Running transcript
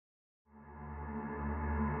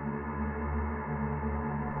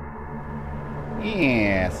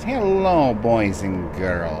Yes, hello, boys and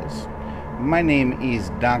girls. My name is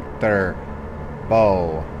Dr.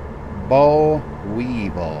 Bo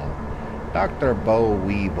Weevil. Dr. Bo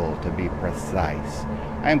Weevil, to be precise.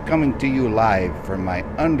 I am coming to you live from my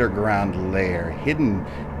underground lair, hidden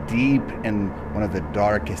deep in one of the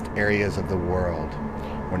darkest areas of the world,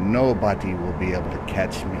 where nobody will be able to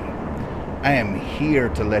catch me. I am here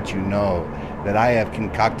to let you know that I have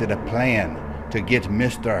concocted a plan to get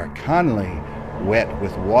Mr. Conley wet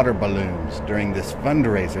with water balloons during this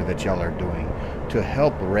fundraiser that y'all are doing to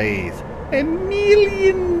help raise $1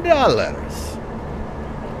 million.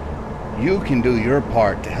 You can do your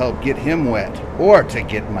part to help get him wet, or to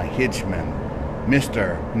get my hitchman,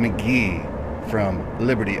 Mr. McGee from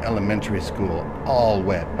Liberty Elementary School, all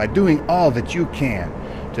wet by doing all that you can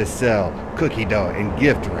to sell cookie dough and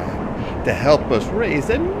gift wrap to help us raise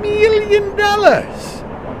 $1 million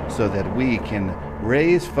so that we can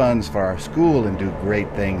raise funds for our school and do great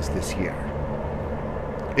things this year.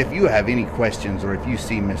 If you have any questions, or if you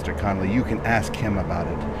see Mr. Conley, you can ask him about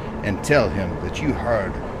it and tell him that you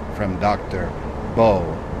heard from Dr.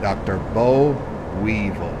 Bo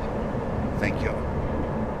Weevil. Thank you.